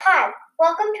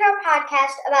Welcome to our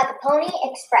podcast about the Pony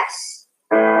Express.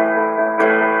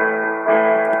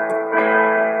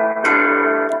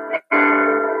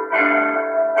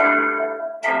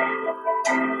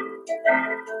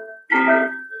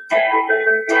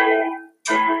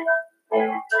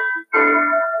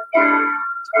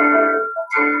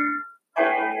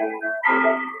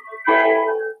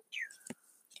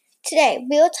 Today,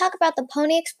 we will talk about the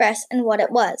Pony Express and what it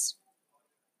was.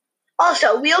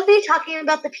 Also, we'll be talking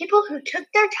about the people who took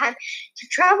their time to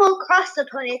travel across the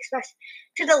Pony Express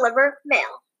to deliver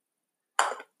mail.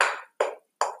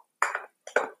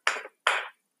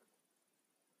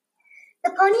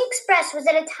 The Pony Express was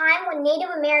at a time when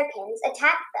Native Americans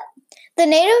attacked them. The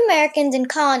Native Americans and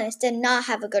colonists did not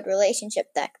have a good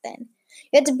relationship back then.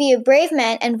 You had to be a brave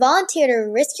man and volunteer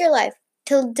to risk your life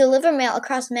to deliver mail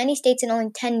across many states in only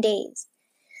 10 days.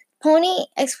 Pony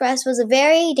Express was a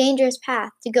very dangerous path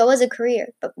to go as a career,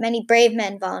 but many brave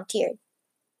men volunteered.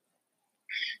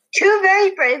 Two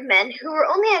very brave men, who were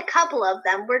only a couple of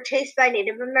them, were chased by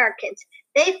Native Americans.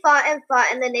 They fought,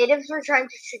 and the natives were trying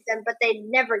to shoot them, but they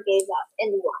never gave up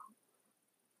and won.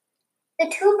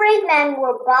 The two brave men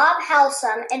were Bob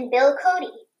Halsum and Bill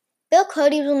Cody. Bill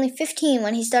Cody was only 15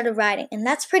 when he started riding, and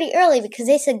that's pretty early because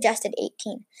they suggested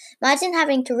 18. Imagine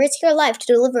having to risk your life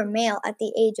to deliver mail at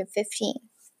the age of 15.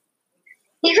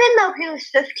 Even though he was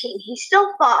 15, he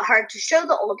still fought hard to show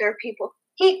the older people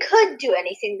he could do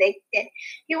anything they did.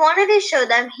 He wanted to show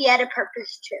them he had a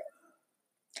purpose too.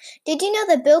 Did you know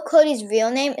that Bill Cody's real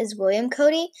name is William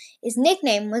Cody? His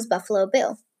nickname was Buffalo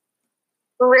Bill.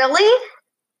 Really?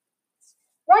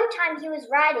 One time he was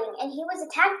riding and he was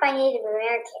attacked by Native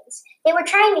Americans. They were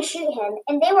trying to shoot him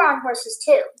and they were on horses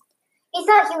too. He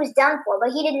thought he was done for,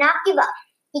 but he did not give up.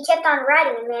 He kept on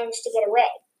riding and managed to get away.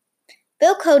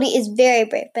 Bill Cody is very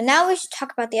brave, but now we should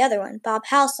talk about the other one, Bob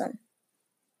Halsum.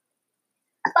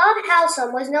 Bob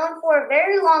Halsum was known for a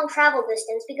very long travel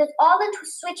distance because all the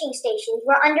switching stations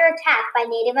were under attack by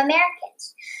Native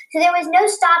Americans. So there was no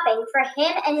stopping for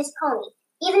him and his pony,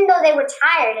 even though they were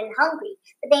tired and hungry,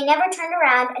 but they never turned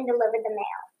around and delivered the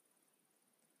mail.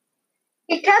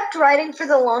 He kept riding for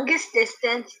the longest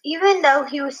distance, even though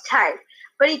he was tired,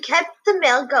 but he kept the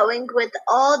mail going with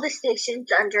all the stations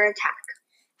under attack.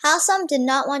 Halsum did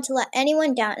not want to let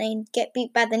anyone down and get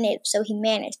beat by the natives, so he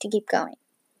managed to keep going.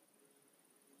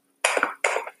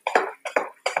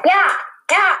 Yeah.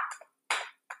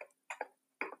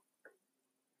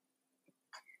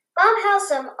 Bob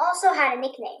Halsum also had a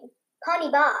nickname, Pony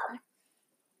Bob.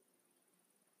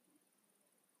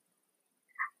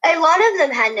 A lot of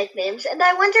them had nicknames, and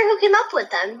I wonder who came up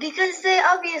with them, because they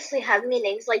obviously have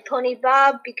meanings, like Pony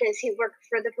Bob because he worked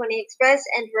for the Pony Express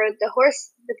and rode the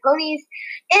ponies,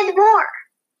 and more.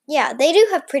 Yeah, they do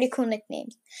have pretty cool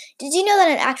nicknames. Did you know that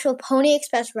an actual Pony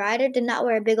Express rider did not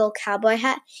wear a big old cowboy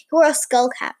hat? He wore a skull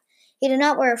cap. He did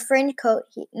not wear a fringe coat,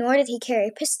 nor did he carry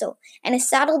a pistol, and his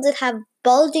saddle did have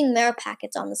bulging mail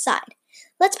packets on the side.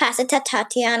 Let's pass it to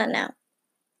Tatyana now.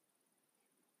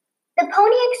 The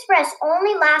Pony Express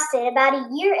only lasted about a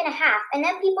year and a half, and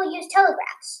then people used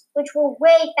telegraphs, which were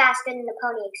way faster than the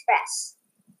Pony Express.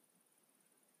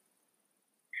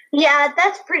 Yeah,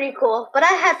 that's pretty cool, but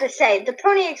I have to say, the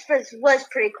Pony Express was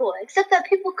pretty cool, except that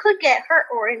people could get hurt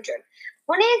or injured.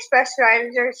 Pony Express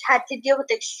riders had to deal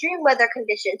with extreme weather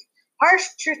conditions, harsh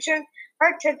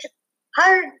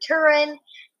terrain,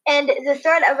 and the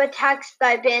threat of attacks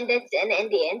by bandits and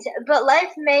Indians, but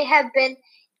life may have been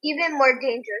even more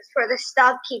dangerous for the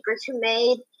stockkeepers who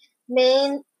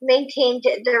maintained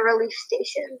the relief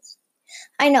stations.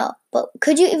 I know, but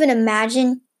could you even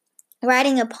imagine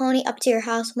riding a pony up to your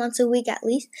house once a week at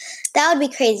least? That would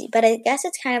be crazy, but I guess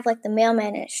it's kind of like the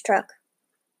mailman in his truck.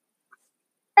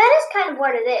 That is kind of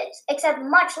what it is, except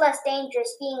much less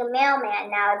dangerous being a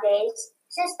mailman nowadays,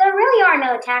 since there really are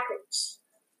no attackers.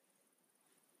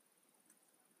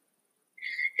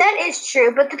 That is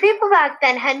true, but the people back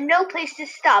then had no place to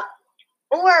stop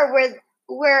or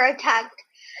were attacked.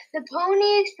 The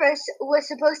Pony Express was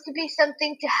supposed to be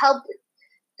something to help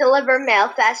deliver mail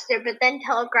faster, but then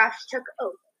telegraphs took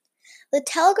over. The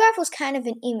telegraph was kind of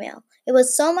an email. It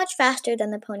was so much faster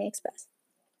than the Pony Express.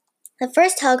 The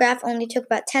first telegraph only took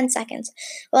about 10 seconds,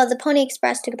 while the Pony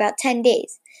Express took about 10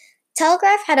 days.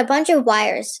 Telegraph had a bunch of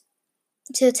wires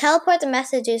to teleport the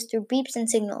messages through beeps and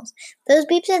signals. Those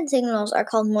beeps and signals are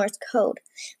called Morse code.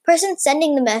 The person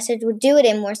sending the message would do it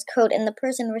in Morse code, and the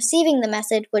person receiving the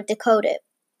message would decode it.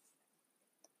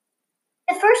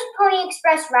 The first Pony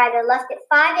Express rider left at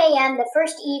 5 a.m. the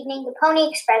first evening the Pony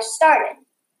Express started.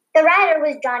 The rider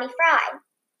was Johnny Fry.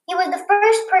 He was the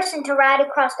first person to ride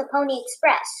across the Pony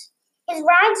Express. His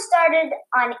ride started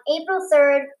on April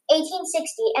 3rd,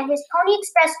 1860, and his Pony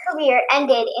Express career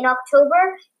ended in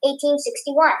October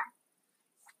 1861.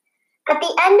 At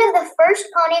the end of the first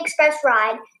Pony Express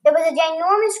ride, there was a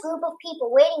ginormous group of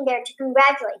people waiting there to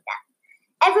congratulate them.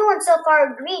 Everyone so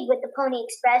far agreed with the Pony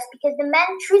Express because the men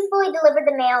truthfully delivered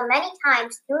the mail many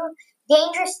times through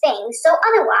dangerous things, so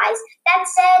otherwise, that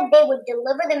said, they would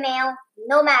deliver the mail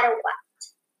no matter what.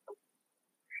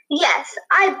 Yes,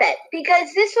 I bet,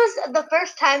 because this was the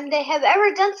first time they have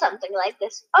ever done something like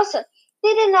this. Also,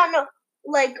 they did not know,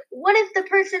 what if the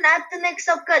person at the next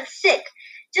stop got sick?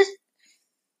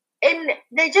 And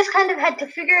they just kind of had to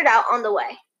figure it out on the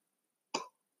way.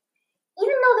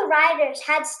 Even though the riders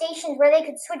had stations where they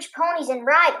could switch ponies and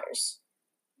riders,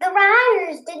 the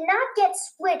riders did not get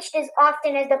switched as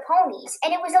often as the ponies,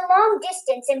 and it was a long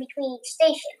distance in between each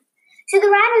station. So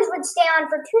the riders would stay on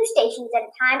for 2 stations at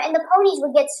a time, and the ponies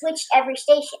would get switched every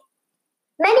station.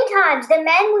 Many times, the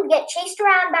men would get chased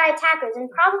around by attackers,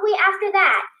 and probably after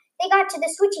that, they got to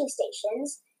the switching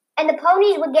stations, and the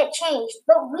ponies would get changed,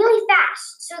 but really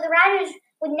fast, so the riders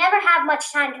would never have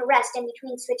much time to rest in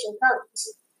between switching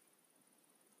ponies.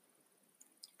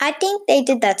 I think they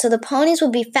did that so the ponies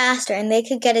would be faster and they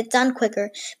could get it done quicker,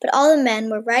 but all the men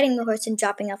were riding the horse and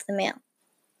dropping off the mail.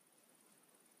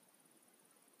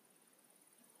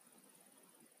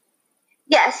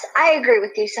 Yes, I agree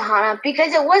with you, Sahaana,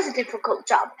 because it was a difficult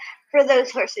job for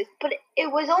those horses, but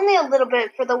it was only a little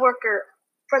bit for the work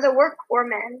or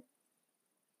men.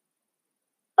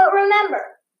 But remember,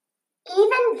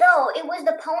 even though it was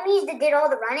the ponies that did all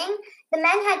the running, the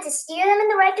men had to steer them in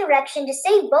the right direction to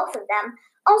save both of them.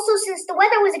 Also, since the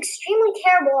weather was extremely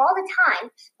terrible all the time,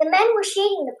 the men were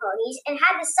shading the ponies and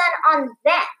had the sun on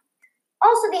them.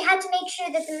 Also, they had to make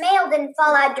sure that the mail didn't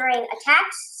fall out during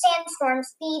attacks,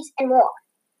 sandstorms, thieves, and war.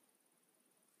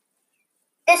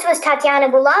 This was Tatyana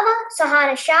Bulava,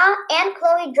 Sahaana Shah, and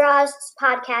Khloe Draw's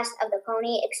podcast of the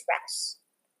Pony Express.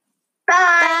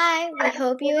 Bye. We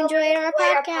hope you enjoyed our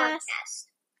podcast.